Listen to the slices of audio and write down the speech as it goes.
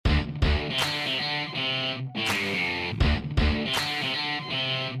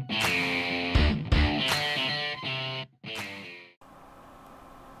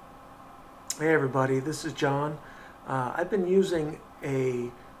Hey everybody, this is John. I've been using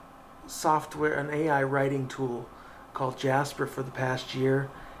an AI writing tool called Jasper for the past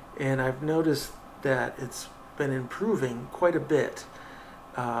year, and I've noticed that it's been improving quite a bit.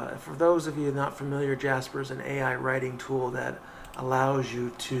 For those of you not familiar, Jasper is an AI writing tool that allows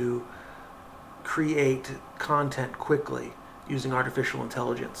you to create content quickly using artificial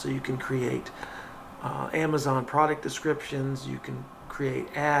intelligence. So you can create Amazon product descriptions, you can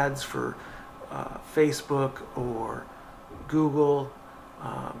create ads for Facebook or Google.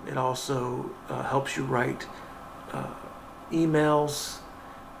 It also helps you write emails,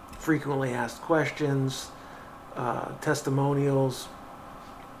 frequently asked questions, testimonials.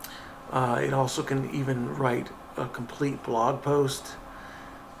 It also can even write a complete blog post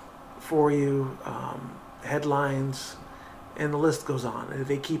for you, headlines, and the list goes on. And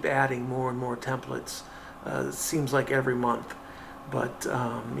they keep adding more and more templates. It seems like every month. But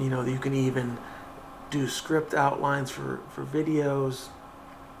you can even do script outlines for videos.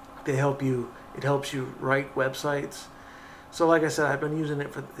 It helps you write websites. So like I said, I've been using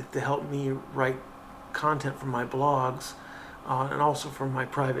it to help me write content for my blogs and also for my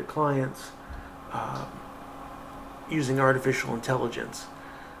private clients using artificial intelligence.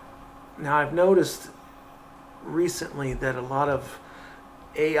 Now I've noticed recently that a lot of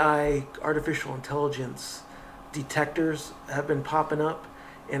AI, artificial intelligence detectors have been popping up,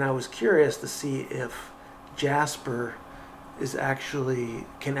 and I was curious to see if Jasper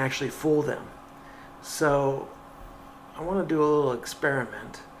can actually fool them. So I want to do a little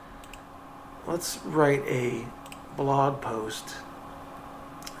experiment. Let's write a blog post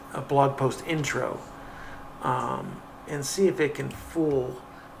intro, and see if it can fool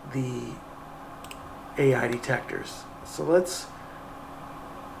the AI detectors. So let's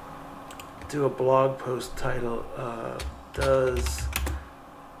do a blog post title, does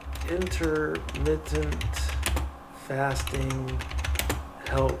intermittent fasting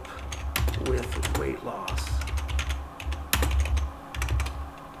help with weight loss?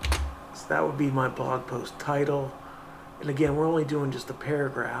 So that would be my blog post title. And again, we're only doing just a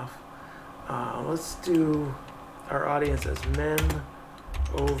paragraph. Let's do our audience as men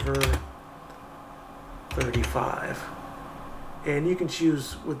over 35. And you can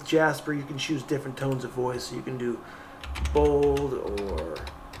choose, with Jasper, you can choose different tones of voice. So you can do bold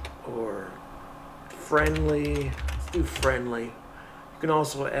or friendly. Let's do friendly. You can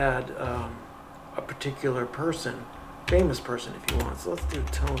also add a particular person, famous person if you want. So let's do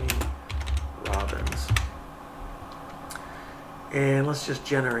Tony Robbins. And let's just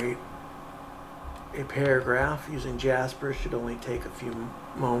generate a paragraph using Jasper. It should only take a few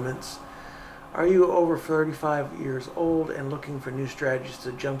moments. Are you over 35 years old and looking for new strategies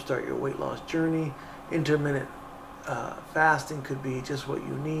to jumpstart your weight loss journey? Intermittent fasting could be just what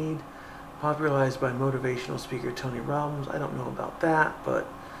you need. Popularized by motivational speaker Tony Robbins. I don't know about that, but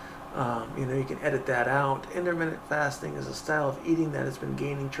you can edit that out. Intermittent fasting is a style of eating that has been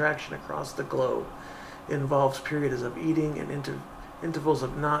gaining traction across the globe. It involves periods of eating and intervals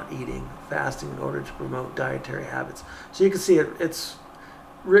of not eating, fasting in order to promote dietary habits. So you can see it's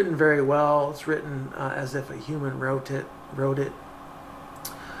written very well. It's written as if a human wrote it.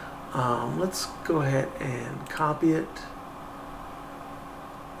 Let's go ahead and copy it.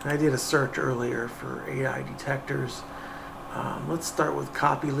 I did a search earlier for AI detectors. Let's start with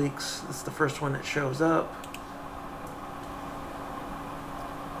copy leaks. It's the first one that shows up.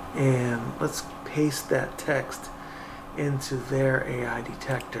 And let's paste that text into their AI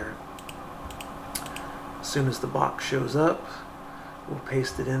detector. As soon as the box shows up, we'll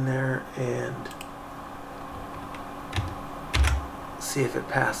paste it in there and see if it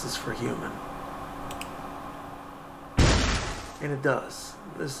passes for human. And it does.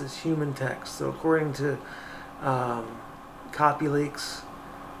 This is human text. So according to copy leaks,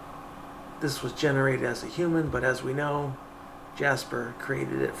 this was generated as a human, but as we know, Jasper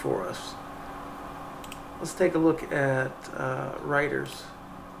created it for us. Let's take a look at writers.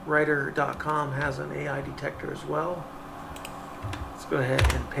 Writer.com has an AI detector as well. Let's go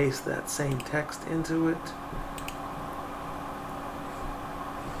ahead and paste that same text into it.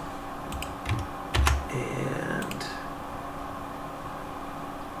 And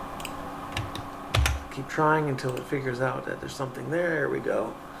keep trying until it figures out that there's something there. There we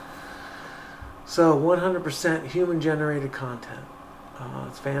go. So 100% human-generated content.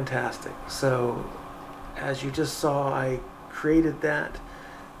 It's fantastic. So as you just saw, I created that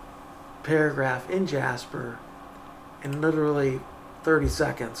paragraph in Jasper in literally 30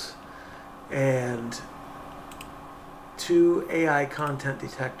 seconds, and 2 AI content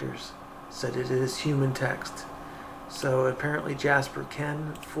detectors said it is human text. So apparently Jasper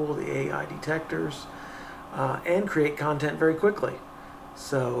can fool the AI detectors and create content very quickly.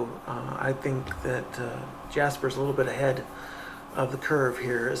 So I think that Jasper's a little bit ahead of the curve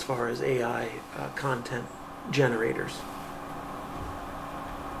here as far as AI content generators.